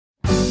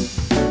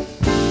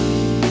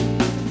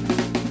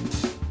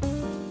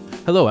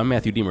Hello, I'm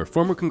Matthew Deemer,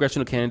 former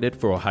congressional candidate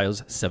for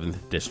Ohio's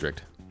 7th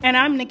District. And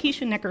I'm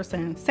Nikisha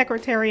Nickerson,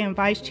 Secretary and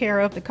Vice Chair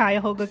of the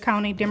Cuyahoga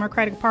County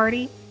Democratic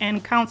Party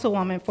and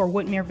Councilwoman for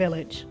Whitmere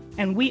Village.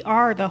 And we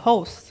are the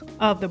hosts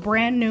of the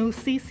brand new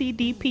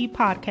CCDP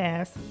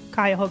podcast,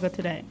 Cuyahoga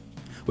Today,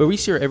 where we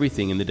share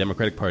everything in the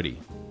Democratic Party,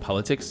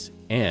 politics,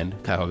 and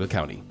Cuyahoga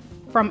County.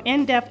 From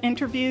in-depth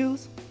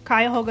interviews,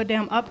 Cuyahoga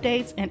Dem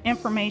updates, and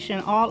information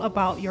all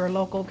about your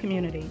local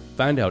community.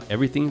 Find out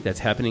everything that's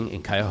happening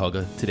in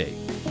Cuyahoga today.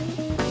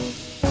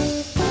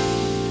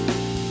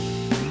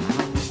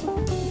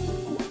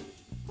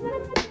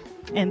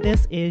 And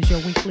this is your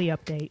weekly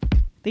update.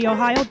 The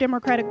Ohio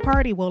Democratic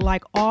Party will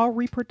like all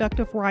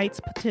reproductive rights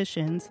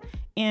petitions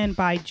end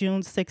by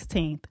June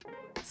 16th.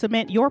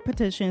 Submit your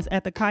petitions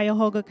at the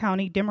Cuyahoga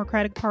County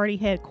Democratic Party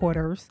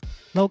headquarters,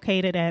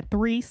 located at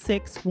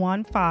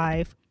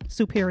 3615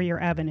 Superior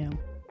Avenue.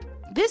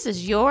 This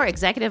is your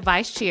Executive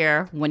Vice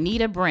Chair,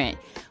 Juanita Brent.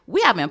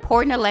 We have an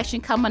important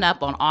election coming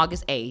up on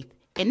August 8th.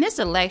 In this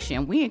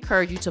election, we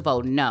encourage you to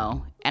vote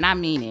no, and I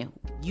mean it,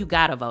 you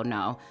gotta vote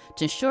no,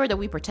 to ensure that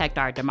we protect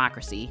our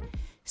democracy.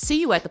 See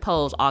you at the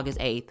polls August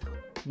 8th.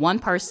 One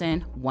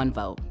person, one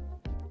vote.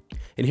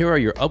 And here are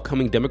your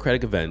upcoming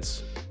Democratic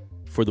events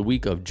for the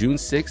week of June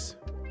 6th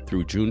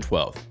through June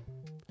 12th.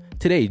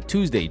 Today,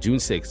 Tuesday, June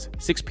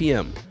 6th, 6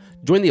 p.m.,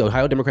 join the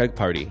Ohio Democratic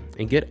Party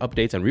and get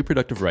updates on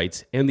reproductive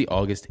rights and the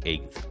August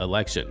 8th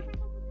election.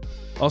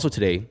 Also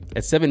today,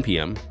 at 7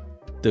 p.m.,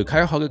 the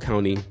Cuyahoga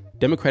County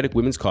Democratic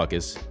Women's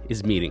Caucus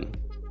is meeting.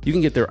 You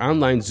can get their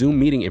online Zoom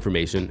meeting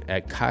information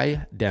at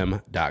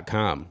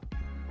cudem.com.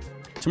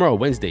 Tomorrow,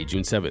 Wednesday,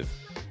 June 7th,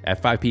 at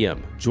 5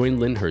 p.m., join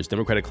Lyndhurst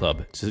Democratic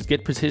Club to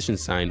get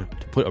petitions signed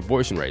to put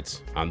abortion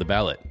rights on the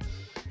ballot.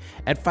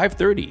 At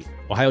 5:30,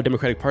 Ohio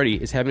Democratic Party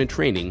is having a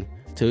training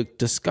to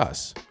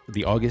discuss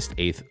the August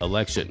 8th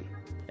election.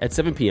 At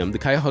 7 p.m., the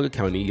Cuyahoga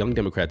County Young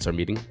Democrats are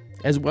meeting,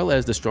 as well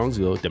as the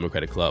Strongsville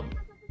Democratic Club.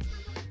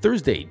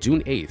 Thursday,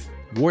 June 8th,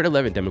 Ward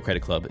 11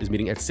 Democratic Club is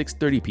meeting at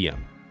 6:30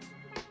 p.m.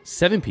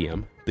 7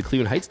 p.m., the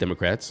Cleveland Heights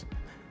Democrats,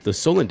 the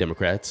Solon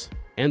Democrats,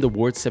 and the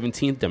Ward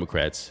 17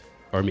 Democrats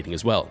are meeting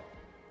as well.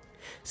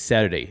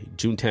 Saturday,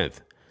 June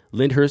 10th,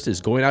 Lyndhurst is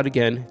going out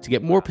again to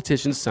get more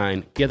petitions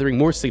signed, gathering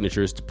more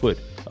signatures to put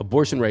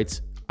abortion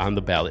rights on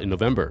the ballot in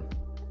November.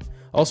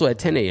 Also at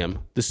 10 a.m.,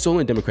 the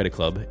Solon Democratic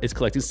Club is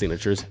collecting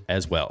signatures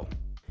as well.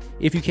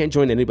 If you can't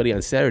join anybody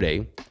on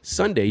Saturday,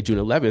 Sunday, June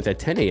 11th at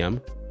 10 a.m.,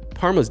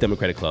 Parma's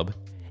Democratic Club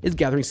is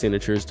gathering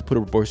signatures to put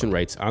abortion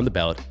rights on the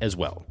ballot as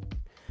well.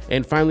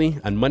 And finally,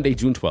 on Monday,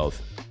 June 12th,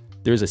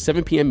 there is a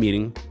 7 p.m.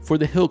 meeting for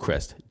the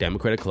Hillcrest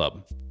Democratic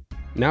Club.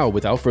 Now,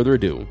 without further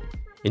ado,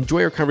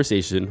 enjoy our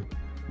conversation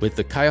with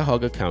the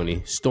Cuyahoga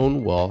County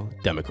Stonewall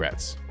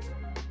Democrats.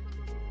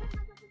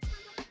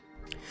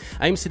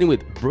 I am sitting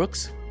with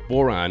Brooks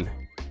Boron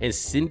and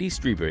Cindy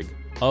Strebig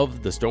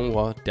of the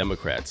Stonewall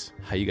Democrats.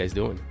 How you guys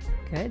doing?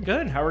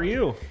 Good. How are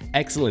you?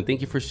 Excellent.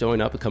 Thank you for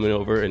showing up and coming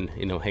over and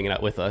hanging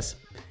out with us.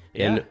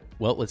 And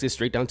well, let's get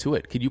straight down to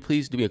it. Could you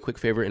please do me a quick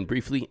favor and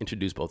briefly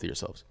introduce both of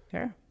yourselves?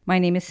 Sure. My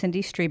name is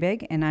Cindy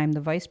Strebig, and I'm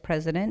the Vice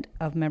President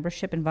of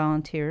Membership and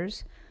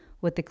Volunteers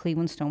with the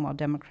Cleveland Stonewall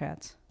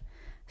Democrats.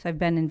 So I've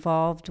been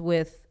involved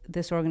with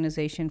this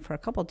organization for a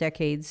couple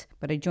decades,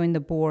 but I joined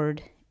the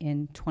board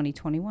in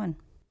 2021.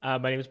 My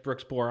name is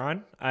Brooks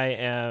Boron. I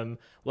am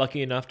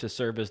lucky enough to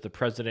serve as the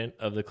president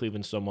of the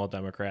Cleveland Stonewall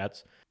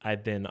Democrats.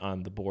 I've been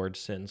on the board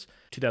since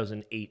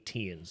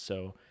 2018,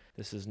 so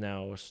this is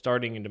now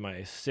starting into my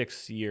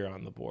 6th year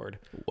on the board.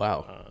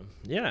 Wow.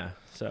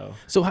 So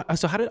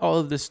how did all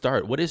of this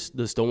start? What is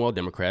the Stonewall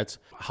Democrats?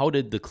 How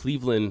did the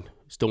Cleveland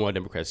Stonewall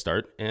Democrats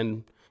start?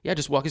 And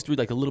just walk us through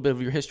like a little bit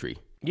of your history.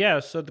 Yeah,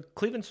 so the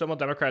Cleveland Stonewall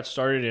Democrats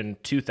started in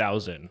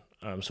 2000.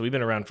 So we've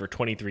been around for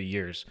 23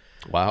 years.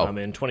 Wow.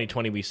 In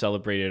 2020, we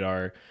celebrated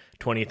our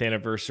 20th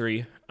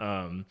anniversary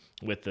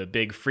with the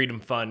big Freedom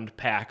Fund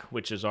PAC,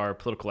 which is our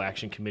political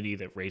action committee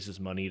that raises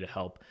money to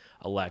help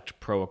elect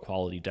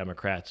pro-equality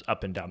Democrats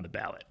up and down the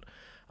ballot.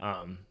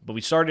 But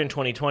we started in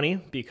 2020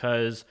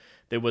 because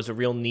there was a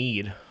real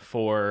need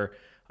for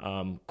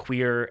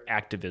queer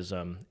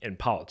activism in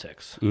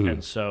politics. Mm-hmm.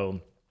 And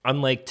so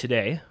unlike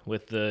today,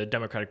 with the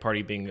Democratic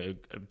Party being a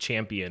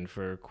champion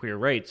for queer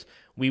rights,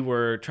 we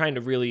were trying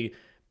to really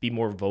be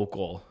more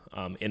vocal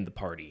in the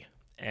party.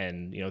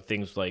 And,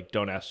 things like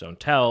Don't Ask, Don't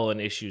Tell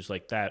and issues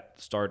like that,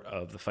 the start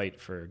of the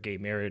fight for gay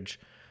marriage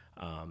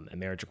and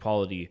marriage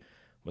equality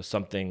was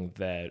something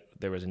that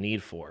there was a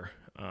need for,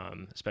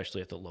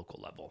 especially at the local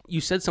level.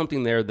 You said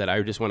something there that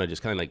I just want to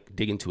kind of like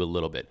dig into a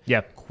little bit.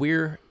 Yeah.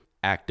 Queer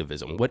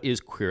Activism. What is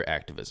queer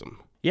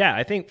activism? Yeah,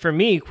 I think for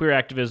me, queer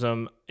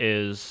activism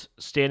is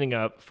standing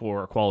up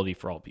for equality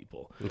for all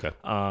people. Okay.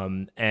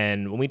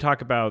 And when we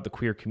talk about the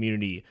queer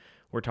community,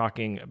 we're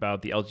talking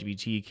about the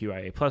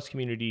LGBTQIA plus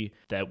community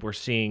that we're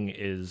seeing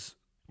is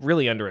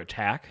really under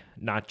attack,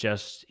 not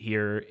just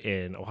here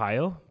in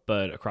Ohio,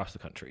 but across the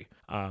country.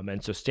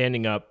 And so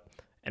standing up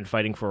and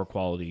fighting for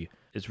equality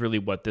is really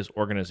what this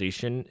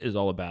organization is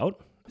all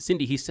about.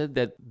 Cindy, he said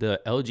that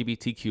the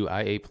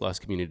LGBTQIA plus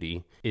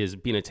community is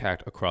being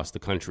attacked across the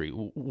country.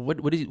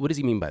 What does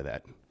he mean by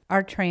that?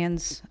 Our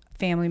trans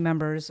family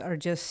members are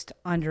just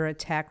under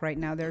attack right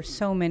now. There's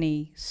so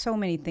many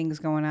things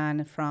going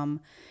on, from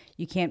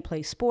you can't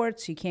play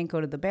sports, you can't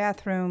go to the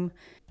bathroom,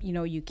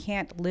 you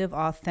can't live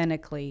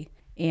authentically,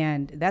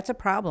 and that's a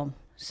problem.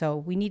 So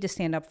we need to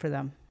stand up for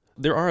them.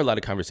 There are a lot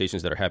of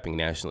conversations that are happening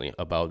nationally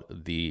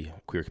about the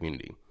queer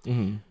community.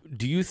 Mm-hmm.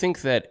 Do you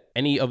think that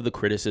any of the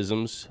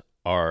criticisms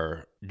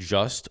are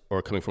just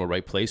or coming from a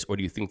right place, or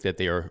do you think that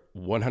they are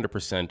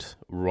 100%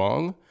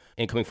 wrong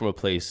and coming from a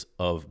place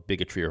of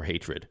bigotry or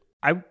hatred?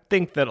 I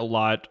think that a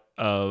lot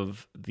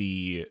of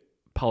the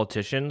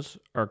politicians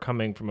are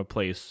coming from a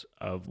place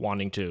of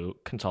wanting to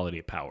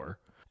consolidate power.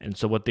 And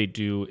so what they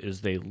do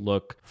is they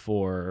look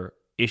for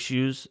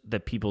issues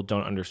that people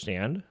don't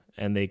understand,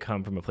 and they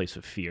come from a place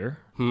of fear.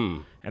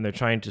 And they're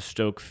trying to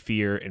stoke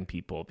fear in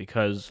people,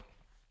 because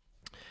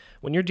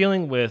when you're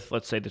dealing with,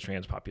 let's say, the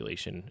trans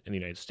population in the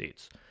United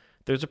States,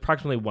 there's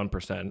approximately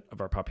 1% of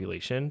our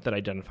population that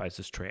identifies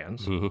as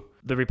trans. Mm-hmm.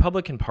 The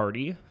Republican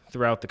Party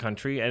throughout the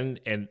country and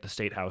the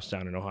state house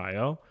down in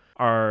Ohio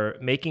are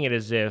making it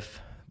as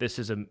if this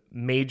is a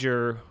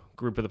major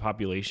group of the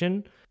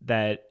population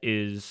that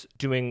is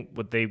doing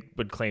what they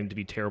would claim to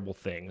be terrible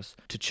things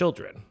to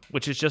children,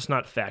 which is just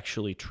not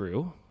factually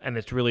true. And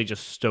it's really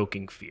just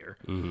stoking fear.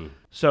 Mm-hmm.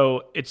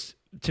 So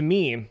to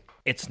me,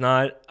 it's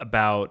not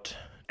about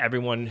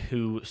everyone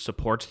who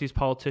supports these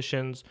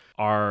politicians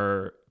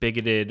are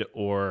bigoted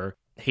or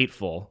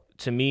hateful.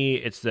 To me,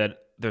 it's that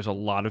there's a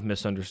lot of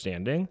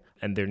misunderstanding,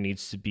 and there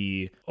needs to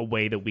be a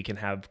way that we can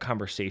have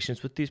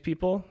conversations with these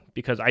people,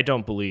 because I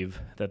don't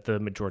believe that the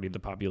majority of the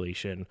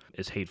population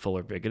is hateful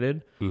or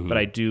bigoted, but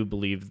I do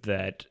believe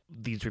that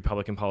these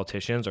Republican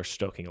politicians are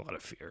stoking a lot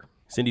of fear.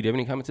 Cindy, do you have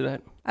any comment to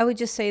that? I would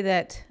just say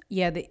that,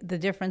 the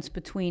difference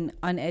between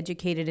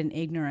uneducated and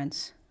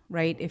ignorance,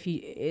 right? If you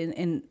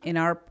in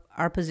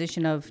our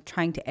position of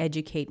trying to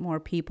educate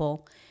more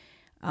people,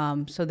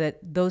 so that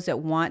those that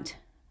want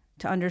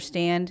to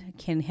understand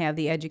can have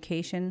the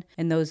education,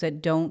 and those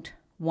that don't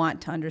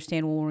want to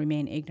understand will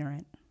remain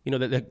ignorant.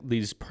 That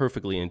leads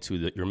perfectly into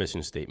your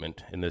mission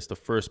statement. And the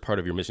first part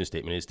of your mission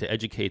statement is to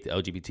educate the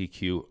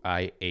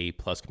LGBTQIA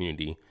plus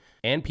community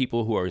and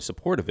people who are in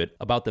support of it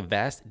about the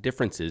vast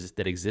differences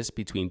that exist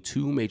between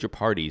two major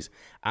parties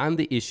on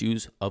the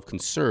issues of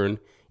concern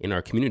in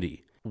our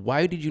community.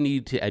 Why did you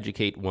need to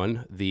educate,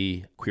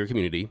 the queer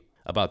community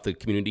about the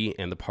community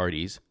and the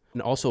parties?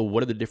 And also,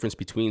 what are the difference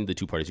between the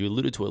two parties? You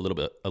alluded to a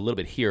little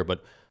bit here,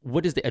 but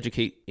what does the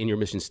educate in your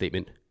mission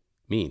statement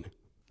mean?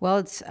 Well,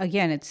 it's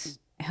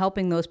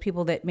helping those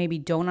people that maybe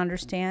don't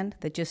understand,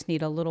 that just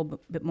need a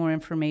little bit more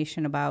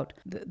information about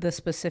the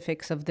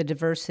specifics of the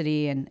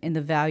diversity and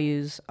the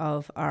values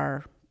of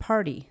our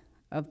party,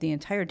 of the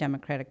entire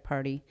Democratic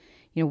Party.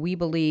 We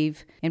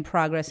believe in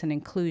progress and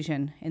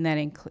inclusion, and that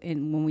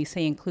when we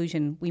say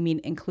inclusion, we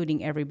mean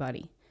including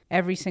everybody.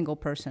 Every single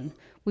person.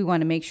 We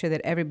want to make sure that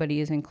everybody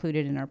is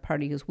included in our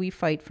party, because we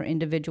fight for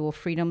individual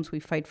freedoms, we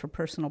fight for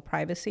personal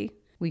privacy,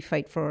 we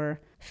fight for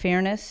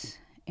fairness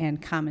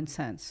and common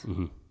sense.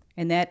 Mm-hmm.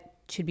 And that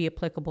should be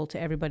applicable to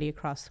everybody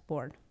across the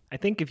board. I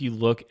think if you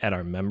look at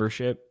our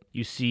membership,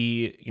 you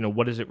see,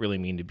 what does it really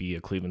mean to be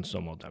a Cleveland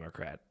Stonewall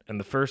Democrat? And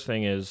the first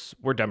thing is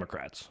we're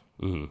Democrats.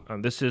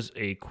 Mm-hmm. This is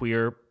a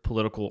queer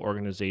political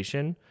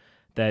organization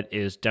that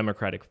is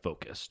Democratic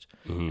focused.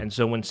 Mm-hmm. And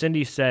so when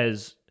Cindy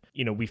says,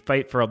 we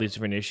fight for all these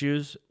different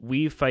issues.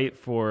 We fight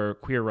for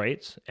queer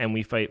rights, and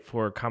we fight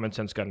for common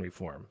sense gun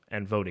reform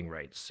and voting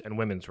rights and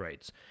women's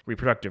rights,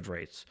 reproductive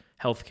rights,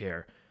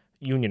 healthcare,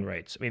 union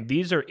rights. I mean,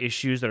 these are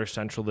issues that are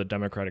central to the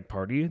Democratic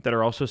Party, that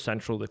are also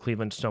central to the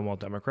Cleveland Stonewall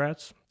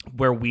Democrats,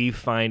 where we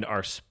find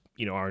our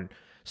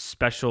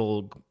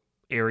special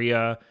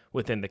area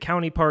within the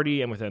county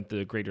party and within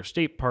the greater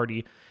state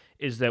party,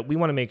 is that we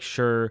want to make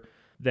sure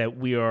that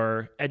we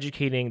are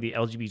educating the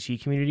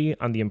LGBT community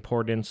on the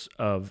importance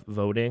of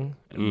voting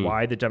and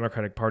why the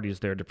Democratic Party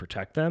is there to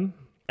protect them.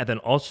 And then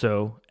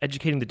also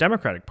educating the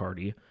Democratic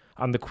Party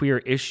on the queer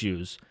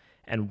issues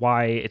and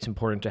why it's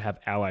important to have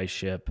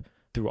allyship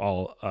through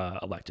all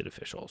elected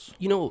officials.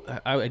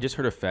 I just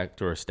heard a fact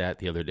or a stat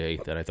the other day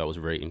that I thought was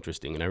very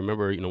interesting. And I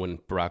remember, when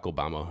Barack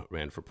Obama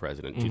ran for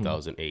president in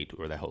 2008,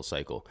 or that whole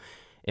cycle.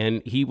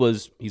 And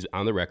he's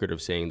on the record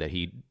of saying that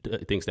he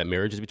thinks that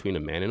marriage is between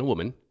a man and a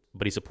woman,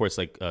 but he supports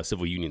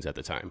civil unions at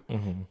the time.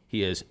 Mm-hmm.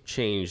 He has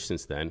changed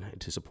since then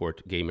to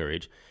support gay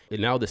marriage.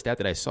 And now the stat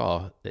that I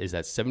saw is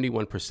that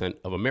 71%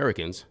 of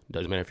Americans,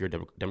 doesn't matter if you're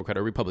a Democrat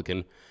or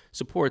Republican,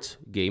 supports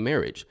gay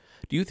marriage.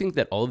 Do you think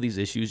that all of these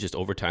issues just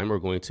over time are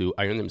going to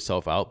iron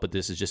themselves out? But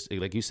this is just,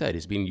 like you said,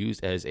 is being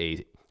used as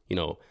a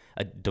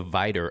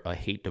divider, a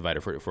hate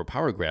divider for a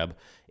power grab.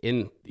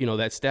 And,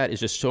 that stat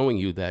is just showing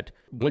you that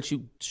once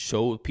you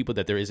show people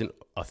that there isn't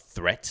a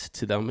threat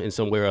to them in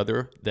some way or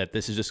other, that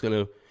this is just going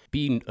to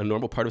be a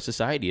normal part of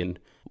society, and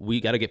we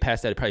got to get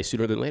past that probably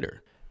sooner than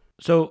later.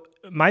 So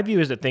my view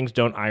is that things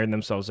don't iron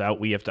themselves out.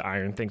 We have to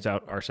iron things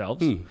out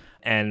ourselves.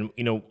 And,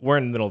 we're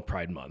in the middle of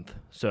Pride Month.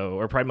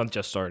 Or Pride Month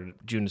just started.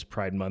 June is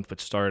Pride Month, which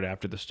started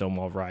after the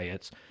Stonewall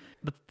riots.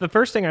 The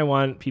first thing I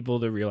want people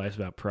to realize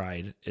about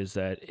Pride is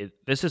that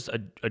this is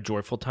a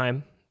joyful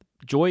time.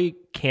 Joy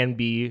can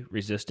be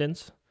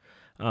resistance.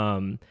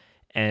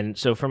 And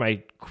so for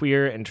my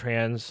queer and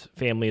trans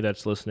family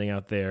that's listening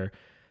out there,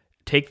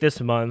 take this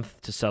month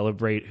to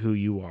celebrate who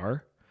you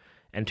are.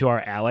 And to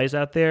our allies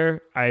out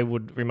there, I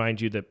would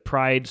remind you that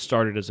Pride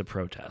started as a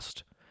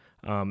protest.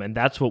 And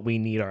that's what we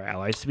need our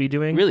allies to be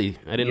doing. Really?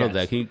 I didn't know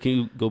that. Can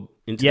you go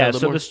into that a Yeah, little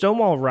so more? the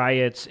Stonewall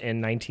riots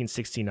in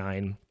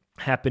 1969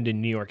 happened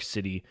in New York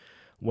City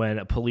when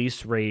a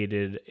police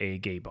raided a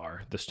gay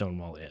bar, the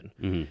Stonewall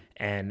Inn.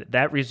 And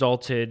that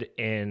resulted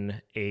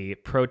in a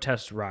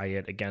protest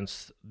riot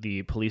against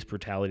the police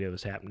brutality that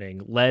was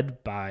happening,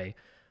 led by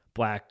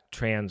Black,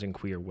 trans, and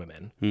queer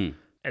women.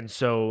 And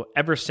so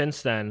ever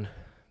since then,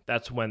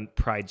 that's when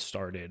Pride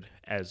started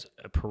as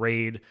a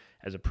parade,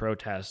 as a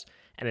protest,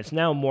 and it's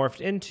now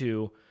morphed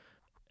into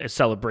a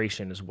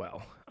celebration as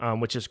well,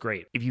 which is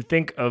great. If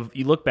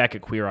you look back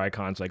at queer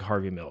icons like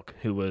Harvey Milk,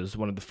 who was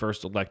one of the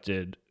first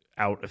elected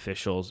out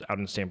officials out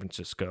in San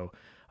Francisco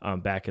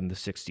back in the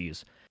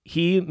 60s,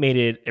 he made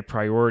it a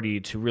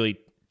priority to really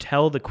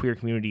tell the queer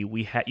community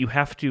you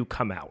have to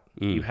come out.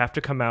 You have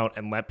to come out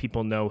and let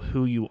people know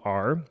who you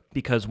are,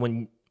 because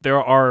when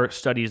there are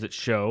studies that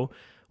show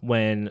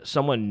when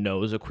someone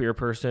knows a queer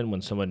person,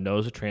 when someone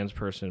knows a trans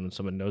person, when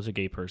someone knows a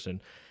gay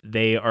person,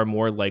 they are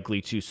more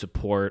likely to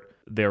support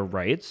their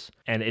rights.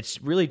 And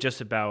it's really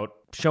just about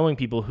showing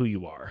people who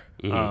you are.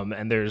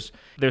 And there's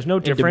no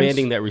difference. And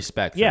demanding that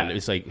respect. Yeah.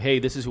 It's like, hey,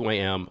 this is who I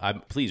am.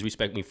 Please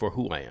respect me for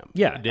who I am.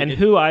 Yeah, and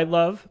who I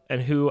love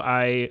and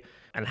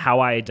how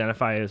I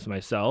identify as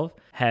myself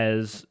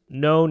has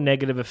no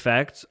negative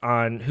effects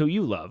on who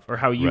you love or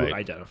how you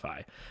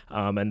identify.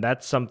 And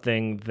that's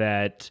something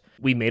that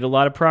we made a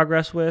lot of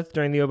progress with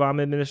during the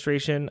Obama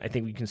administration. I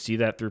think we can see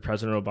that through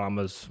President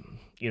Obama's,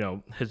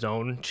 his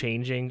own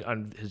changing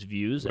on his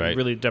views, and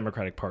really the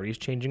Democratic Party's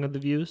changing of the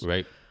views.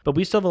 Right. But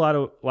we still have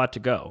a lot to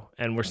go.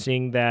 And we're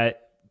seeing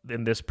that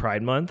in this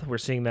Pride Month. We're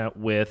seeing that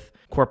with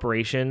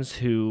corporations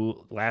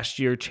who last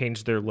year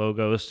changed their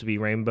logos to be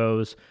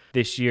rainbows.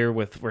 This year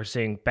we're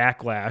seeing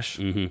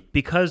backlash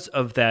because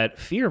of that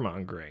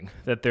fear-mongering,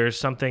 that there's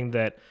something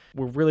that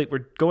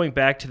we're going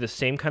back to the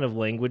same kind of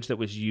language that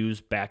was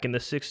used back in the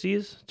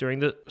 60s during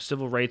the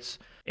civil rights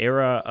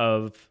era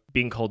of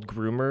being called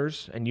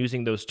groomers and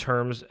using those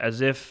terms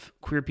as if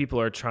queer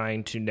people are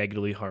trying to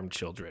negatively harm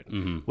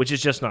children, which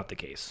is just not the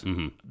case.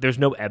 There's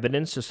no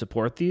evidence to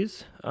support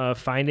these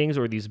findings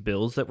or these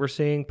bills that we're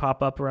seeing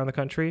pop up around the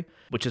country,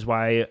 which is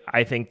why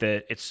I think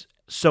that it's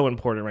so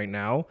important right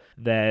now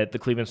that the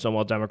Cleveland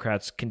Stonewall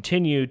Democrats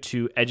continue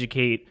to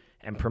educate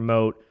and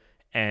promote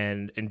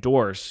and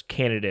endorse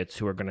candidates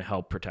who are going to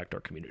help protect our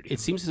community. It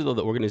seems as though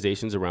the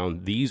organizations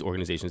around these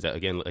organizations that,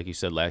 again, like you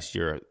said, last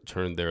year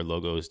turned their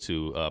logos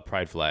to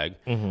Pride flag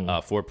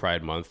for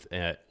Pride Month.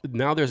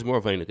 Now there's more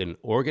of an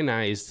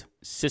organized,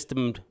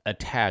 systemed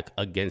attack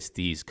against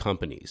these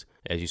companies,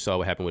 as you saw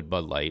what happened with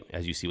Bud Light,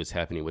 as you see what's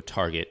happening with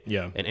Target,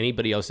 and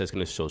anybody else that's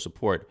going to show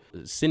support.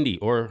 Cindy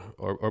or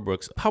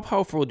Brooks, how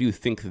powerful do you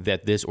think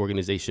that this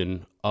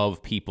organization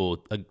of people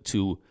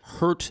to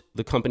hurt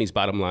the company's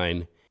bottom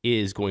line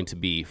is going to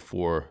be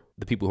for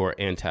the people who are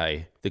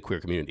anti the queer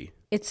community?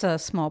 It's a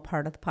small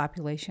part of the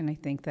population, I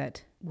think,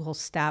 that will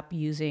stop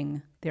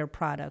using their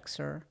products,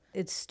 or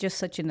it's just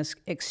such an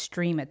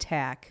extreme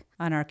attack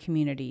on our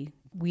community.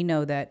 We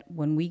know that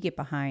when we get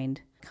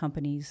behind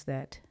companies,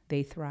 that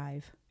they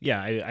thrive.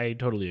 Yeah, I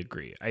totally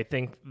agree. I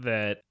think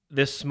that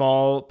this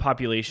small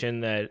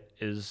population that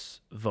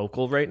is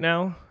vocal right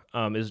now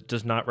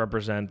does not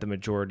represent the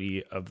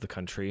majority of the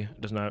country,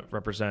 does not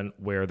represent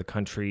where the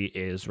country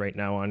is right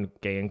now on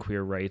gay and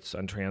queer rights,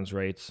 on trans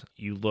rights.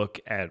 You look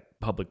at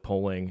public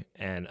polling,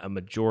 and a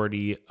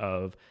majority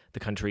of the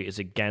country is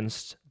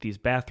against these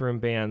bathroom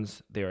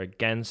bans. They're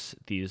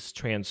against these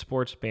trans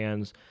sports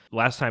bans.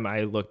 Last time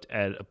I looked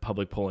at a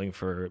public polling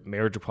for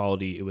marriage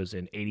equality, it was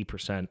in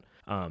 80%.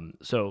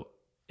 So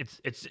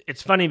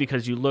it's funny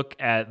because you look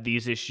at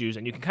these issues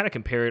and you can kind of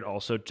compare it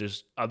also to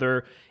just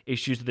other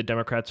issues that the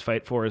Democrats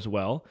fight for as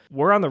well.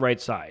 We're on the right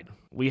side.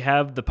 We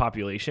have the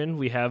population,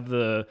 we have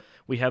the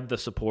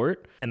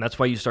support, and that's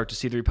why you start to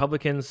see the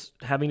Republicans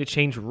having to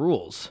change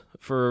rules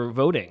for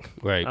voting.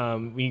 Right.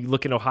 We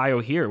look in Ohio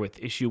here with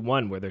issue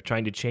 1, where they're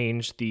trying to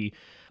change the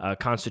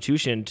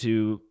Constitution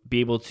to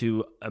be able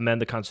to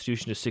amend the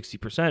Constitution to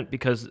 60%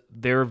 because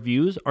their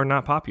views are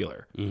not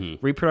popular.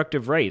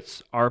 Reproductive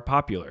rights are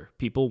popular.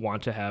 People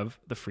want to have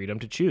the freedom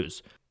to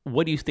choose.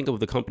 What do you think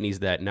of the companies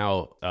that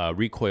now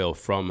recoil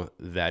from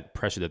that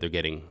pressure that they're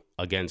getting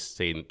against,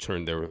 say,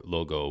 turn their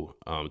logo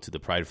to the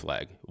pride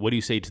flag? What do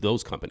you say to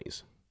those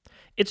companies?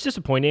 It's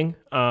disappointing,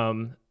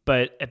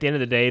 but at the end of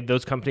the day,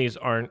 those companies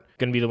aren't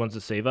going to be the ones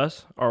that save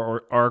us.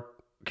 Our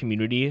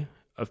community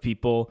of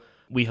people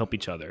we help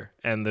each other.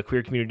 And the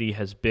queer community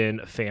has been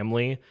a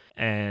family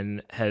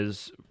and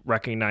has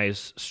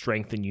recognized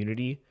strength and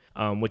unity,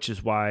 which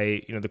is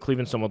why, the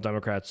Cleveland Stonewall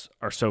Democrats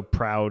are so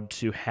proud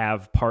to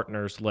have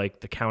partners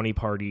like the County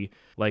Party,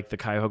 like the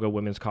Cuyahoga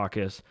Women's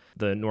Caucus,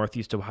 the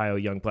Northeast Ohio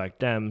Young Black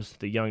Dems,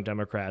 the Young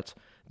Democrats.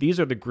 These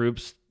are the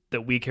groups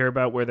that we care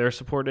about where their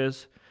support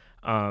is.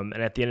 And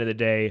at the end of the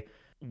day,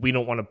 we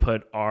don't want to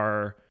put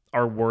our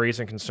worries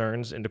and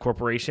concerns into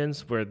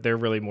corporations where they're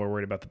really more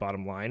worried about the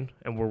bottom line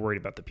and we're worried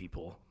about the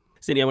people.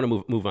 Cindy, I want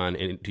to move on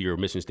into your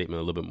mission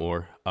statement a little bit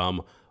more.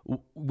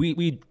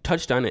 We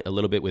touched on it a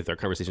little bit with our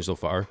conversation so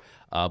far,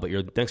 but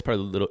your next part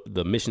of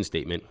the mission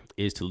statement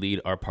is to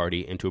lead our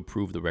party and to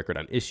improve the record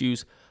on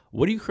issues.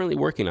 What are you currently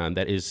working on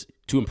that is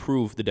to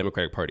improve the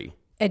Democratic Party?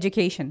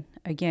 Education.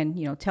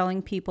 Again,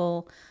 telling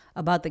people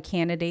about the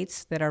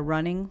candidates that are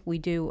running. We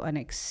do an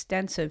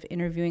extensive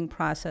interviewing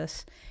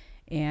process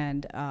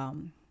and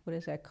what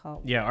is that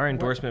called? Yeah, our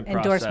endorsement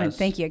process. Endorsement.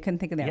 Thank you. I couldn't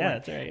think of that Yeah,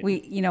 word. that's right.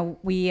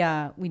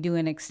 We do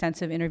an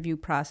extensive interview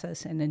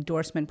process and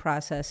endorsement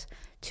process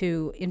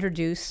to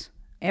introduce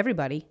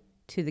everybody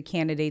to the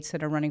candidates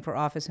that are running for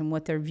office and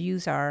what their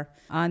views are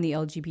on the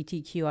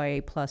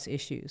LGBTQIA plus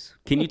issues.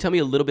 Can you tell me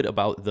a little bit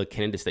about the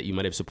candidates that you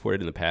might have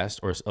supported in the past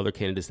or other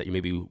candidates that you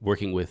may be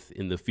working with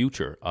in the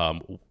future?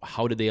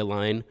 How did they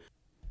align?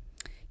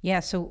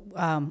 Yeah, so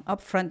up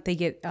front they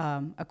get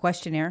a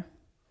questionnaire,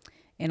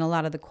 and a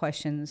lot of the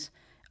questions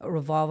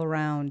revolve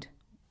around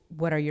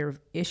what are your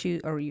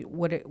issues or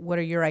what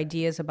are your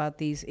ideas about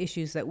these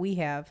issues that we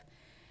have.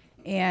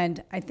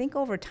 And I think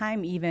over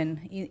time,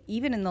 even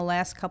in the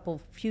last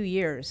few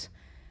years,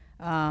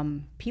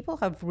 people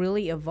have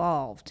really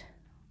evolved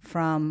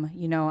from,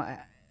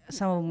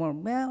 some of them were,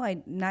 well,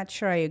 I'm not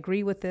sure I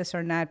agree with this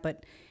or not,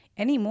 but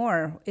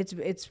anymore,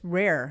 it's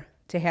rare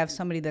to have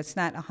somebody that's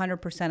not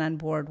 100% on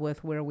board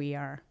with where we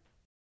are.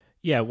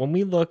 Yeah, when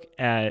we look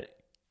at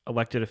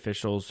elected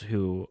officials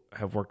who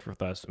have worked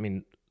with us,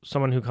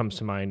 someone who comes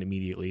to mind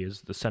immediately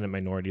is the Senate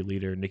Minority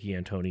Leader, Nikki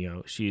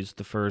Antonio. She's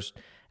the first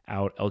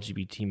out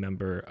LGBT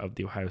member of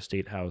the Ohio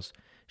State House.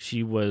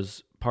 She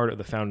was part of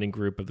the founding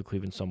group of the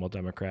Cleveland Stonewall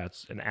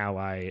Democrats, an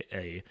ally,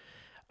 a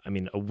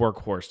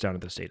workhorse down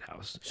at the State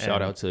House.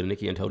 Shout out to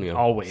Nikki Antonio.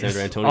 Always. Senator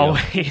Antonio.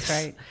 Always. That's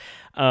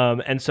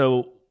right. And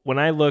so when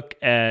I look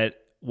at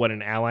what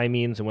an ally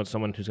means and what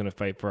someone who's going to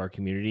fight for our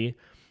community,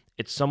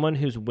 it's someone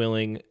who's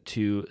willing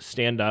to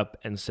stand up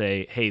and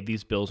say, hey,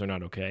 these bills are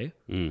not okay.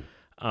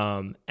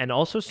 And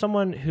also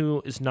someone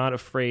who is not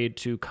afraid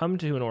to come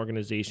to an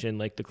organization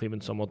like the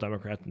Cleveland Stonewall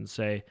Democrats and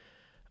say,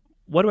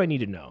 what do I need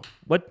to know?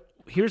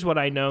 Here's what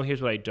I know.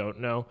 Here's what I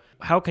don't know.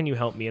 How can you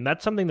help me? And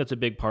that's something that's a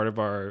big part of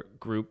our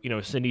group.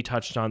 Cindy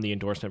touched on the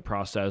endorsement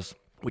process,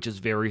 which is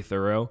very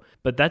thorough,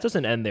 but that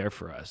doesn't end there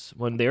for us.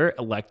 When they're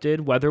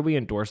elected, whether we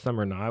endorse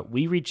them or not,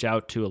 we reach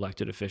out to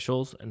elected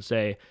officials and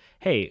say,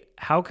 hey,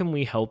 how can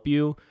we help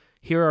you?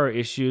 Here are our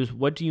issues.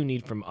 What do you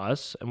need from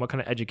us? And what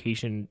kind of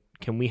education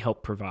can we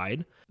help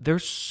provide?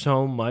 There's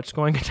so much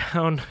going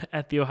down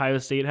at the Ohio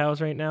State House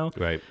right now.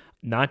 Right.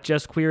 Not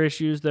just queer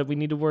issues that we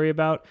need to worry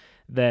about,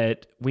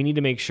 that we need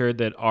to make sure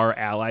that our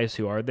allies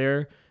who are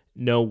there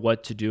know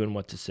what to do and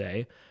what to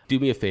say. Do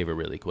me a favor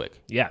really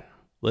quick. Yeah.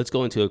 Let's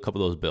go into a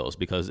couple of those bills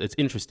because it's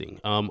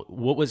interesting.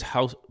 What was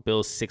House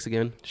Bill 6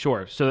 again?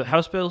 Sure. So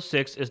House Bill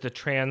 6 is the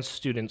trans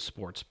student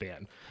sports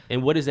ban.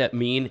 And what does that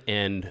mean?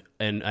 And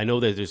I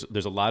know that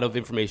there's a lot of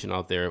information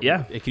out there.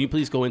 Yeah. Can you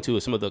please go into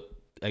some of the,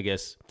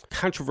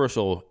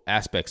 controversial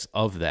aspects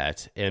of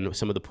that and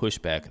some of the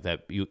pushback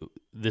that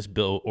this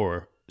bill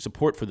or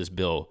support for this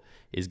bill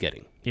is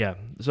getting? Yeah.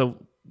 So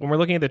when we're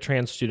looking at the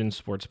trans student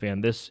sports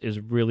ban, this is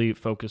really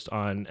focused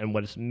on and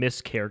what is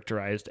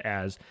mischaracterized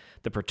as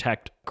the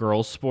protect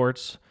girls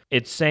sports.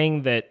 It's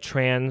saying that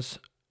trans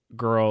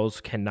girls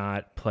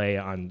cannot play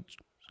on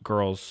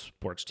girls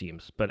sports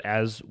teams. But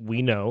as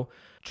we know,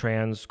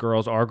 trans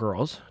girls are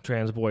girls,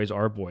 trans boys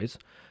are boys.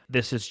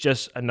 This is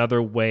just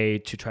another way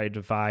to try to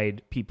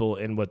divide people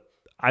in what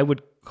I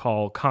would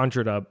call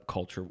conjured up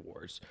culture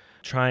wars,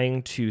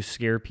 trying to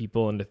scare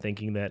people into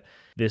thinking that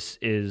this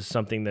is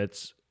something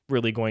that's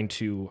really going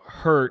to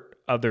hurt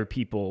other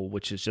people,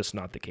 which is just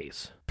not the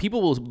case.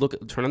 People will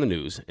turn on the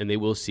news and they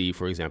will see,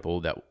 for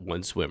example, that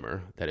one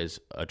swimmer that is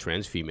a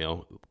trans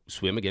female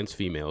swim against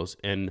females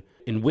and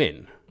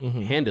win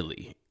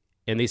handily.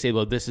 And they say,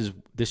 well, this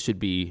should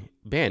be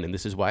banned and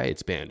this is why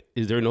it's banned.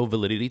 Is there no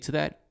validity to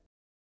that?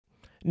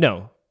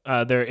 No,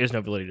 there is no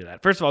validity to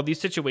that. First of all,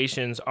 these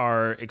situations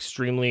are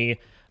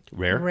extremely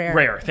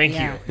rare. Thank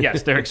you.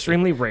 Yes, they're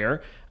extremely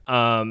rare.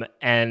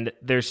 And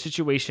there's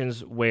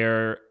situations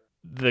where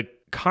the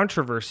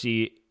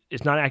controversy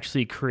is not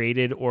actually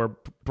created or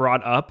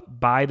brought up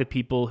by the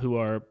people who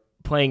are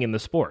playing in the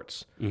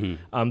sports.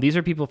 These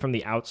are people from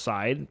the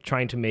outside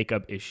trying to make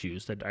up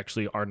issues that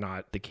actually are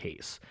not the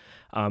case.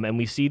 And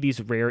we see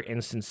these rare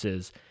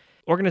instances.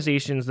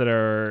 Organizations that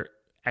are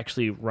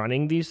actually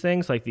running these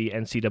things, like the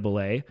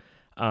NCAA,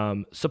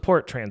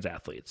 support trans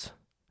athletes.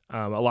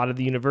 A lot of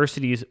the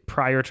universities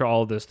prior to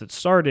all of this that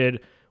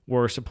started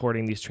were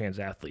supporting these trans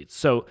athletes.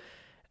 So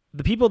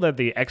the people that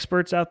the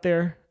experts out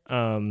there,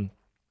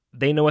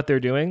 they know what they're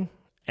doing.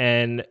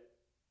 And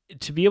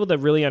to be able to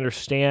really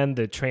understand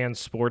the trans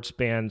sports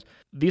bans,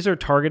 these are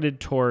targeted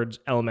towards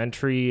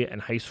elementary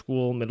and high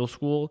school, middle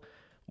school,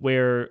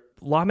 where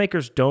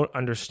lawmakers don't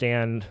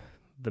understand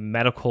the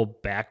medical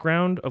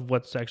background of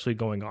what's actually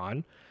going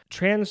on.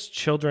 Trans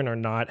children are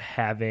not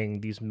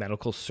having these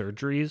medical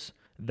surgeries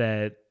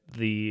that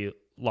the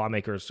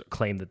lawmakers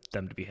claim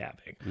them to be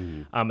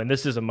having. And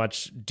this is a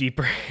much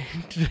deeper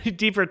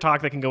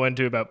talk that can go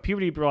into about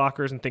puberty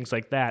blockers and things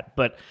like that.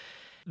 But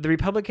the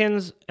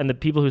Republicans and the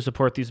people who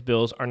support these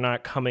bills are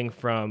not coming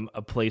from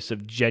a place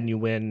of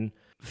genuine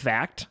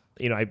fact.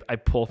 I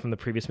pull from the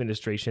previous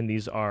administration.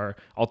 These are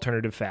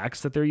alternative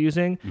facts that they're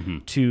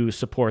using to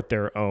support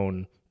their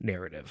own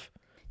narrative.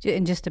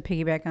 And just to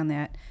piggyback on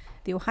that,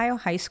 the Ohio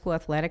High School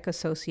Athletic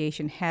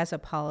Association has a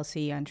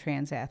policy on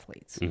trans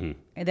athletes. And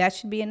that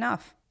should be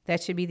enough.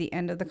 That should be the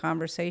end of the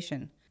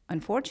conversation.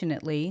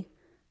 Unfortunately,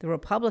 the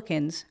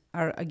Republicans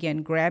are,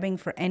 again, grabbing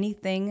for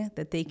anything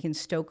that they can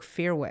stoke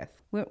fear with.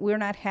 We're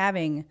not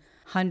having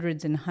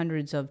hundreds and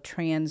hundreds of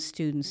trans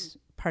students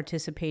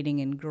participating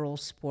in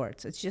girls'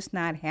 sports. It's just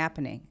not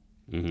happening.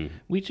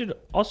 We should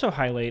also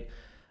highlight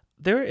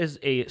there is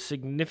a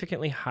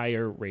significantly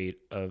higher rate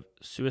of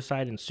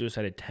suicide and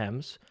suicide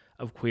attempts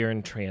of queer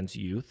and trans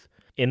youth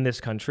in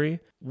this country.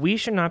 We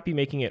should not be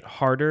making it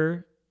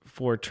harder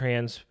for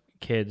trans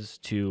kids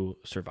to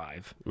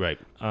survive. Right.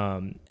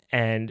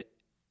 And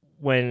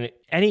when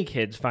any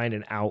kids find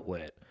an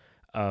outlet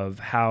of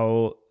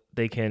how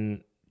they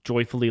can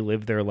joyfully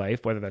live their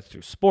life, whether that's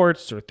through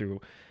sports or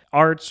through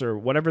arts or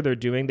whatever they're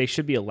doing, they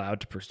should be allowed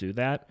to pursue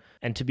that.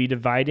 And to be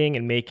dividing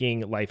and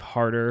making life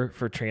harder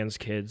for trans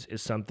kids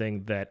is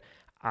something that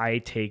I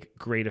take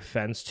great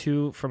offense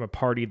to from a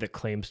party that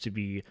claims to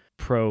be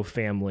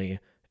pro-family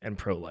and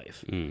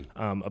pro-life.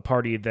 A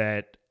party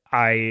that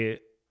I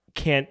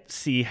can't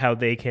see how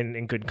they can,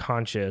 in good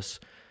conscience,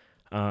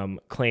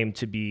 claim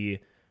to be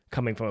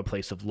coming from a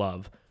place of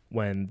love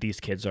when these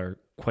kids are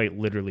quite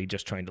literally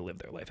just trying to live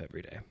their life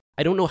every day.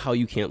 I don't know how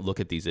you can't look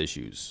at these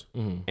issues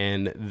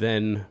and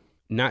then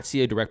not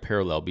see a direct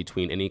parallel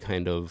between any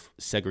kind of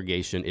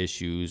segregation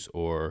issues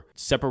or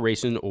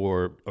separation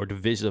or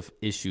divisive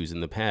issues in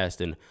the past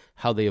and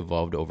how they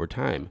evolved over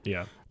time.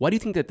 Yeah. Why do you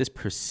think that this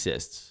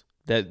persists?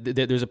 That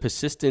there's a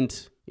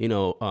persistent,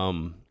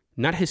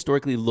 not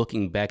historically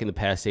looking back in the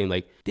past saying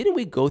like, didn't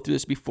we go through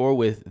this before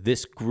with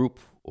this group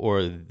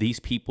or these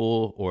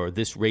people or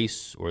this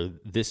race or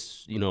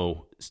this,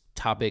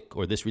 topic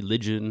or this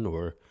religion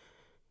or,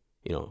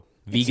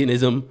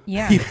 veganism?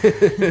 Yeah.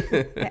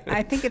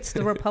 I think it's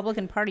the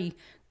Republican Party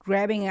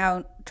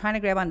trying to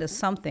grab onto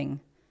something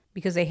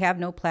because they have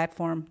no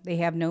platform. They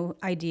have no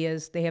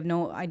ideas. They have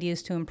no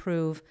ideas to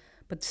improve,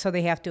 but so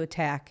they have to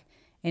attack.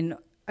 And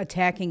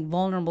attacking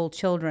vulnerable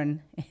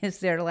children is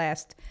their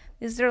last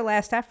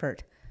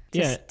effort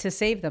to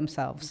save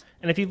themselves.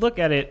 And if you look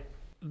at it,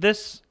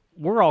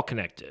 we're all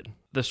connected.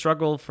 The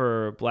struggle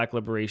for Black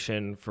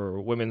liberation,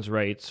 for women's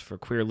rights, for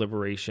queer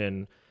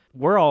liberation,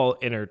 we're all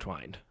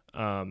intertwined.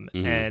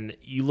 And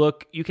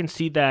you can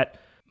see that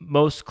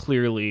most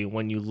clearly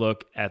when you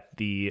look at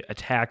the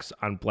attacks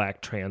on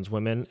Black trans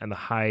women and the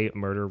high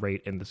murder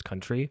rate in this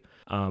country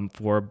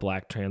for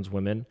Black trans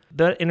women.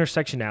 The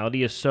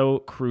intersectionality is so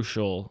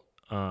crucial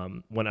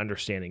when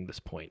understanding this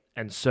point.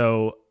 And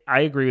so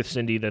I agree with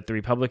Cindy that the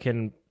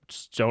Republicans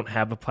don't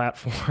have a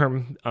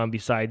platform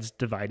besides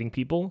dividing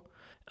people.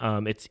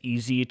 It's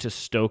easy to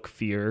stoke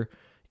fear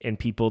in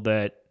people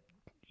that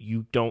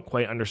you don't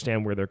quite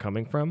understand where they're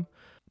coming from.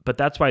 But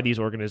that's why these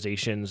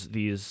organizations,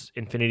 these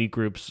infinity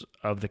groups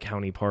of the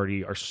county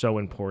party are so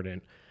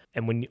important.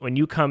 And when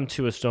you come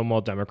to a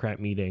Stonewall Democrat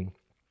meeting,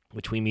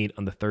 which we meet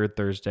on the third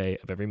Thursday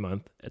of every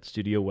month at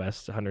Studio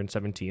West,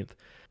 117th,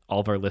 all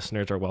of our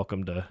listeners are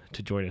welcome to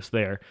join us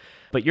there.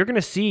 But you're going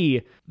to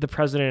see the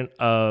president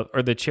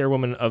or the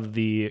chairwoman of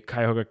the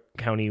Cuyahoga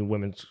County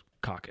Women's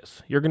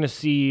Caucus. You're going to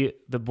see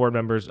the board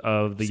members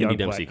of the Cindy Young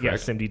Dempsey, Black,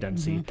 correct? Cindy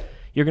Dempsey.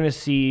 You're going to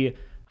see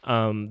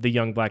the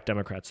Young Black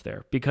Democrats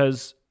there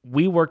because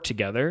we work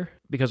together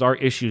because our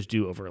issues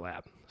do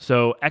overlap.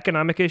 So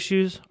economic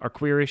issues are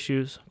queer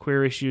issues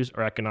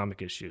are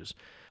economic issues.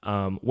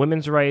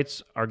 Women's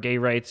rights are gay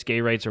rights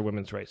are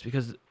women's rights,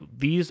 because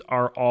these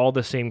are all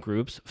the same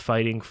groups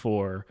fighting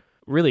for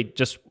really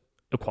just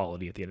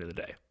equality at the end of the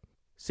day.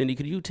 Cindy,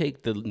 could you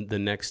take the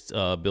next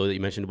bill that you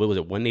mentioned? What was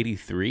it,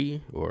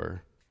 183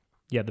 or?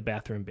 Yeah, the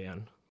bathroom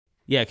ban.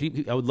 Yeah,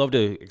 I would love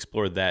to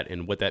explore that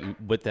and what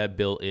that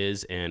bill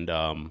is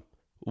and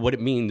what it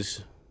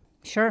means.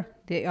 Sure.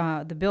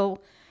 The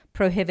bill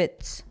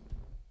prohibits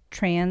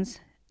trans,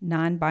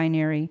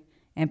 non-binary,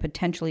 and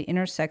potentially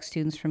intersex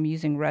students from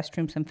using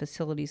restrooms and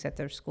facilities at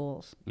their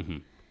schools,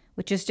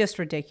 which is just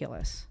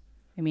ridiculous.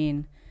 I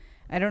mean,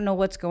 I don't know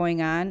what's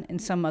going on in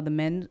some of the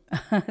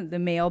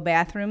male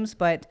bathrooms,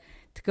 but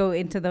to go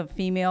into the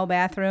female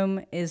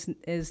bathroom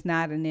is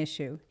not an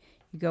issue.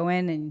 You go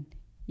in and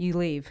you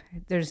leave.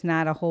 There's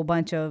not a whole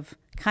bunch of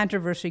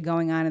controversy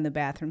going on in the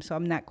bathroom, so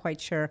I'm not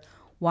quite sure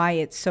why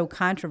it's so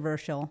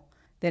controversial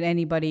that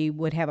anybody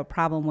would have a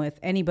problem with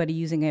anybody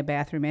using a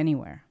bathroom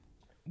anywhere.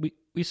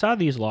 We saw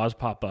these laws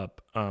pop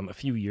up a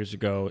few years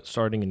ago,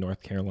 starting in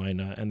North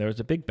Carolina, and there was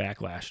a big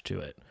backlash to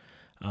it.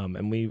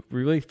 And we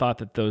really thought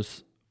that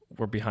those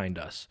were behind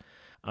us.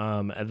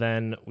 And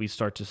then we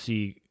start to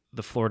see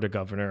the Florida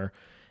governor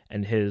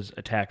and his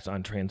attacks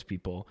on trans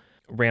people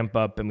ramp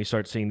up, and we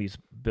start seeing these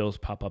bills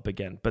pop up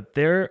again. But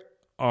there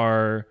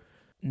are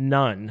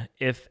none,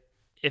 if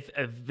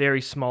a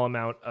very small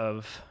amount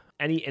of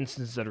any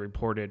instances that are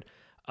reported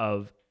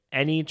of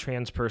any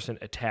trans person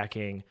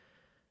attacking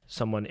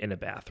someone in a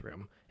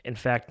bathroom. In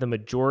fact, the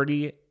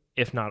majority,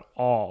 if not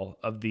all,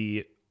 of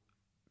the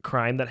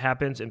crime that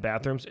happens in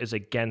bathrooms is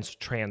against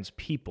trans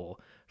people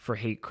for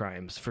hate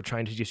crimes, for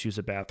trying to just use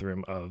a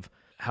bathroom of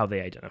how they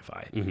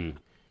identify. Mm-hmm.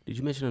 Did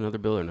you mention another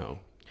bill or no?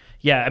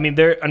 Yeah, I mean,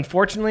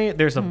 unfortunately,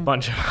 there's a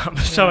bunch of them.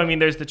 So, I mean,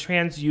 there's the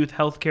trans youth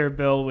healthcare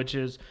bill, which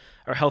is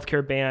our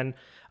healthcare ban.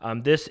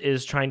 This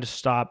is trying to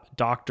stop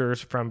doctors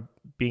from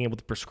being able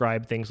to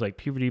prescribe things like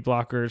puberty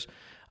blockers,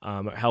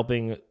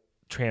 helping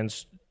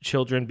trans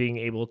children being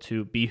able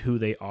to be who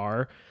they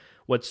are.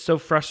 What's so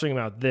frustrating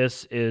about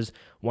this is,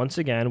 once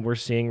again, we're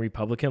seeing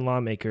Republican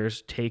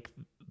lawmakers take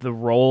the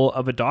role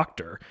of a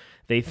doctor.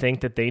 They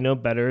think that they know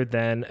better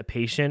than a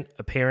patient,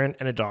 a parent,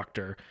 and a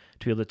doctor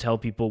to be able to tell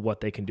people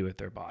what they can do with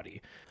their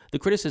body. The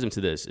criticism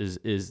to this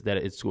is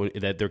that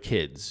that they're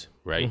kids,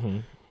 right? Mm-hmm.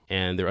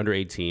 And they're under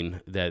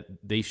 18, that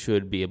they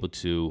should be able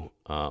to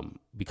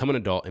become an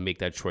adult and make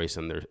that choice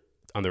on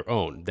their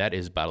own. That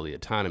is bodily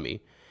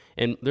autonomy.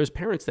 And there's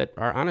parents that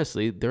are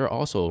honestly, they're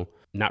also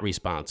not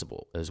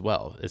responsible as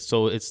well.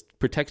 It's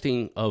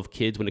protecting of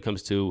kids when it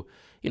comes to,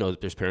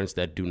 there's parents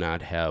that do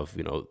not have,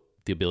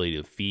 the ability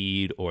to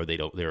feed, or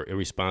they're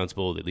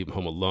irresponsible, they leave them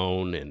home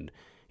alone. And,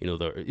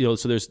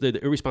 so there's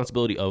the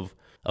irresponsibility of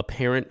a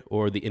parent,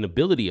 or the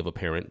inability of a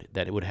parent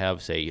that would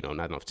have, say,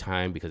 not enough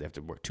time because they have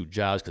to work 2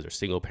 jobs because they're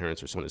single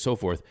parents or so on and so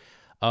forth.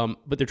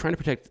 But they're trying to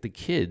protect the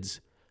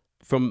kids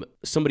from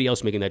somebody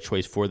else making that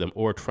choice for them,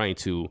 or trying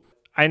to.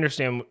 I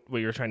understand what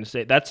you're trying to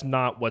say. That's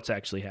not what's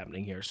actually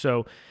happening here.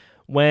 So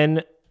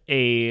when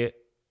a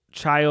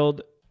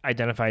child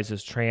identifies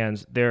as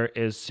trans, there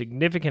is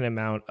significant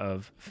amount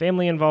of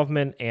family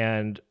involvement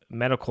and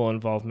medical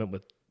involvement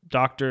with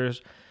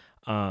doctors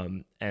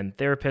and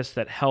therapists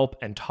that help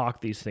and talk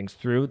these things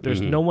through.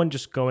 There's no one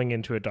just going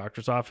into a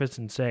doctor's office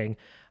and saying,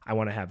 I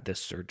want to have this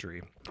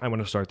surgery. I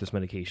want to start this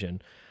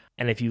medication.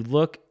 And if you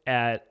look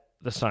at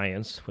the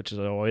science, which is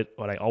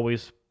what I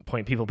always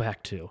point people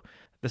back to,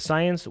 the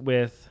science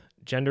with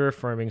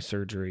gender-affirming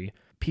surgery,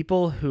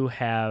 people who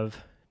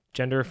have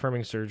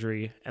gender-affirming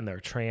surgery and they're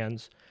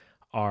trans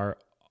are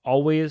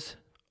always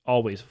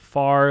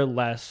far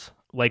less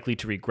likely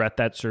to regret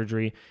that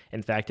surgery.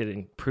 In fact, it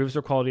improves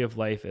their quality of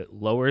life. It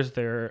lowers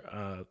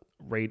their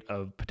rate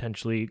of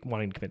potentially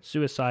wanting to commit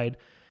suicide.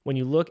 When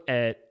you look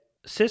at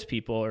cis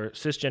people or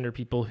cisgender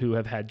people who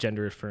have had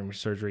gender-affirming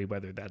surgery,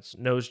 whether that's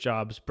nose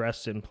jobs,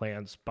 breast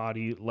implants,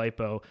 body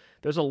lipo,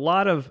 there's a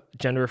lot of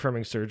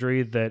gender-affirming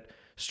surgery that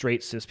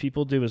straight cis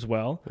people do as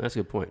well. That's a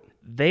good point.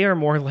 They are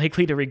more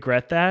likely to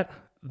regret that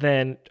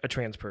than a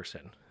trans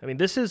person. I mean,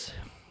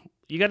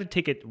 you got to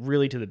take it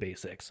really to the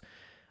basics.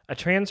 A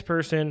trans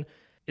person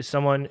is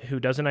someone who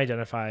doesn't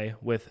identify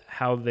with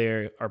how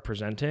they are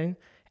presenting,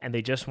 and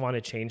they just want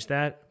to change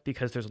that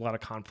because there's a lot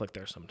of conflict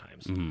there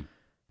sometimes. Mm-hmm.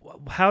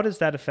 How does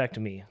that affect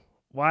me?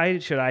 Why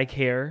should I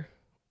care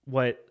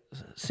what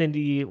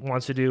Cindy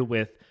wants to do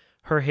with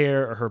her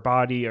hair or her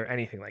body or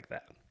anything like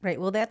that? Right.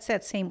 Well, that's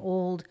that same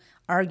old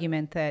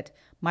argument that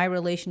my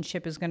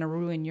relationship is going to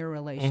ruin your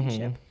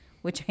relationship,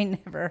 which I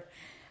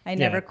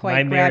never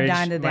quite grabbed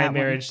onto that. My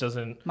marriage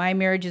doesn't. My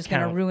marriage is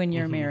going to ruin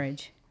your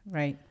marriage.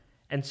 Right.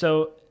 And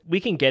so we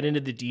can get into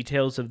the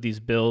details of these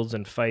bills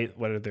and fight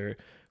whether they're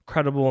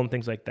credible and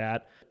things like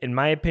that. In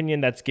my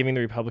opinion, that's giving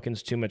the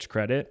Republicans too much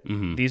credit.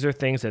 Mm-hmm. These are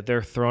things that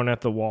they're thrown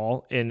at the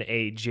wall in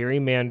a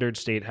gerrymandered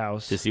state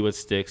house. To see what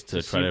sticks,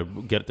 to try to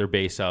get their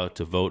base out,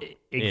 to vote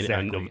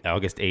on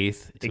August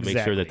 8th, to make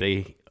sure that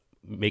they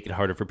make it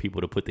harder for people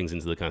to put things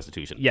into the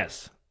Constitution.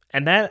 Yes.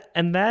 And that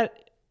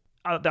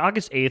the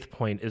August 8th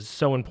point is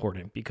so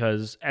important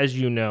because, as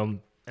you know,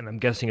 and I'm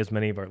guessing as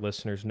many of our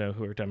listeners know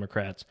who are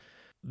Democrats,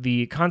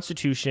 the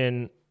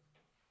Constitution,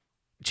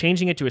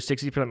 changing it to a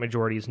 60%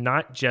 majority is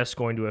not just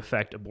going to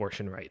affect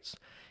abortion rights.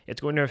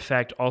 It's going to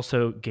affect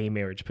also gay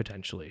marriage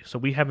potentially. So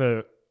we have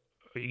a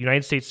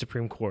United States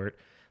Supreme Court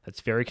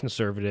that's very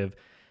conservative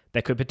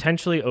that could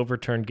potentially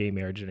overturn gay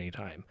marriage at any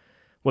time.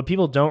 What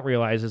people don't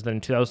realize is that in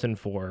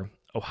 2004,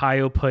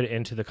 Ohio put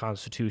into the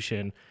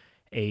Constitution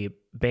a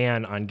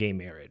ban on gay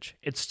marriage.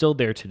 It's still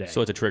there today.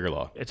 So it's a trigger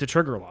law. It's a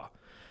trigger law.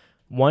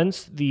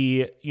 Once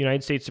the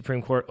United States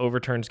Supreme Court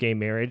overturns gay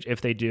marriage, if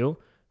they do,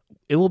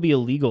 it will be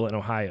illegal in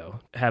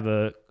Ohio to have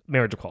a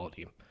marriage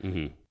equality.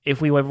 Mm-hmm.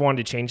 If we ever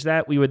wanted to change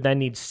that, we would then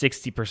need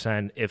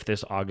 60% if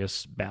this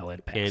August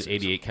ballot passes. And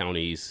 88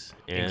 counties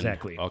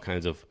and all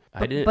kinds of...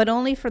 But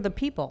only for the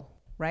people,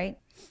 right?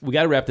 We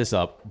got to wrap this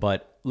up,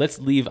 but let's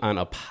leave on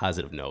a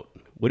positive note.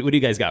 What do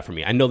you guys got for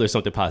me? I know there's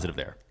something positive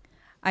there.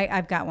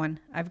 I've got one.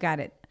 I've got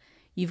it.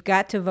 You've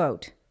got to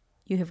vote.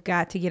 You have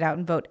got to get out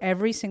and vote.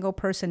 Every single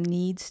person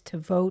needs to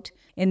vote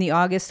in the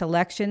August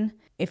election.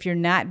 If you're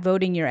not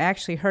voting, you're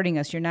actually hurting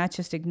us. You're not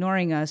just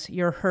ignoring us,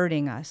 you're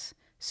hurting us.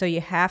 So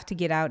you have to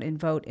get out and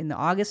vote in the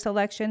August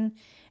election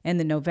and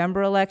the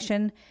November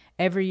election,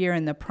 every year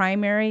in the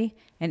primary,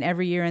 and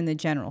every year in the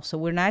general. So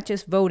we're not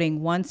just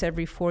voting once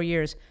every 4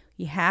 years.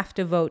 You have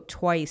to vote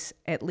twice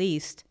at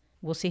least.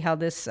 We'll see how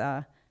this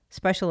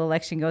special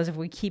election goes, if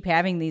we keep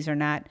having these or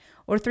not,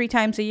 or 3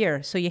 times a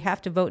year. So you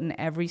have to vote in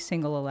every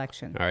single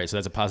election. All right, so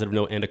that's a positive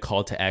note and a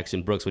call to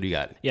action. Brooks, what do you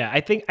got? Yeah, I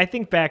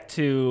think back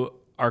to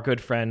our good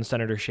friend,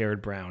 Senator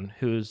Sherrod Brown,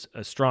 who's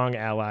a strong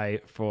ally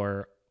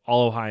for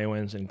all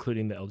Ohioans,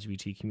 including the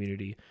LGBT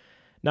community.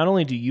 Not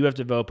only do you have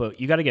to vote, but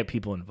you got to get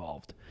people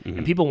involved.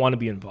 And people want to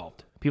be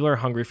involved. People are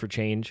hungry for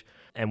change.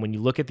 And when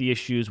you look at the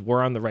issues,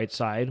 we're on the right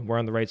side. We're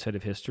on the right side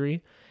of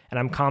history. And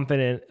I'm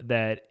confident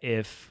that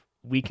if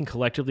we can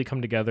collectively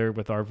come together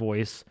with our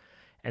voice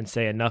and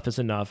say enough is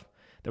enough,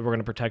 that we're going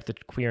to protect the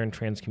queer and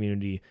trans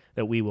community,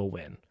 that we will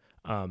win.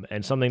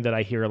 And something that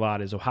I hear a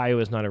lot is Ohio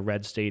is not a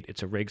red state,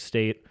 it's a rigged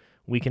state.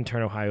 We can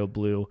turn Ohio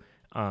blue.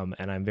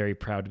 And I'm very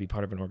proud to be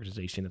part of an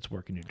organization that's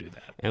working to do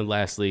that. And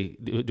lastly,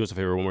 do us a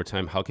favor one more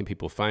time. How can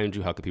people find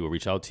you? How can people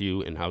reach out to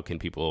you? And how can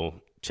people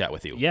chat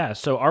with you? Yeah,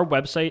 so our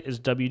website is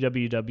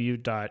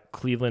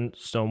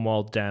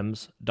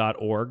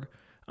www.clevelandstonewalldems.org.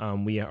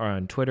 We are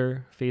on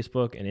Twitter,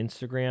 Facebook, and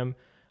Instagram.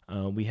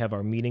 We have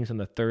our meetings on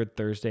the third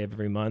Thursday of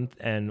every month,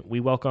 and we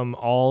welcome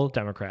all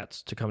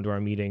Democrats to come to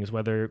our meetings,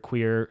 whether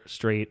queer,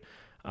 straight.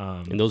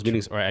 And those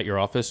meetings are at your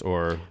office,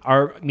 or?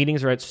 Our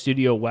meetings are at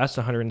Studio West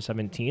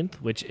 117th,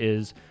 which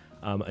is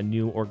a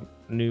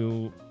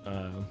new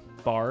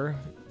bar,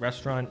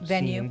 restaurant,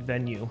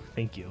 venue.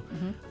 Thank you.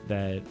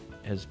 That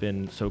has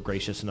been so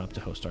gracious enough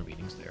to host our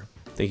meetings there.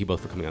 Thank you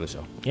both for coming on the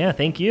show. Yeah,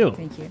 thank you.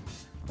 Thank you.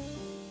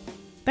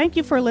 Thank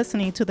you for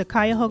listening to the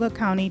Cuyahoga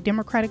County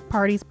Democratic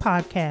Party's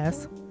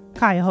podcast,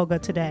 Cuyahoga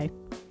Today.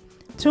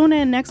 Tune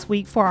in next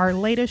week for our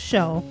latest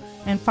show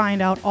and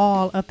find out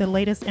all of the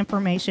latest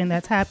information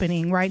that's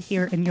happening right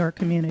here in your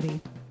community.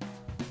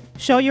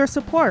 Show your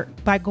support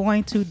by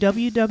going to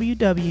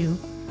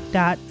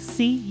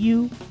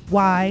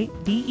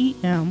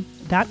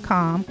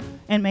www.cuydem.com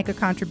and make a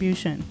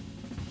contribution.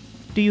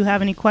 Do you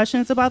have any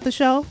questions about the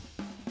show?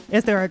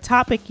 Is there a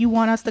topic you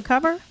want us to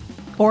cover?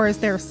 Or is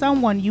there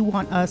someone you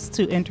want us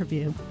to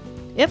interview?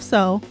 If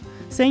so,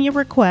 send your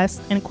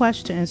requests and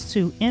questions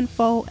to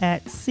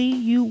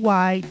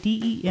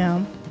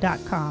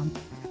info@cuydem.com.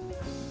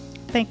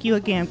 Thank you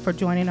again for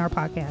joining our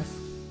podcast.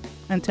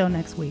 Until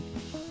next week.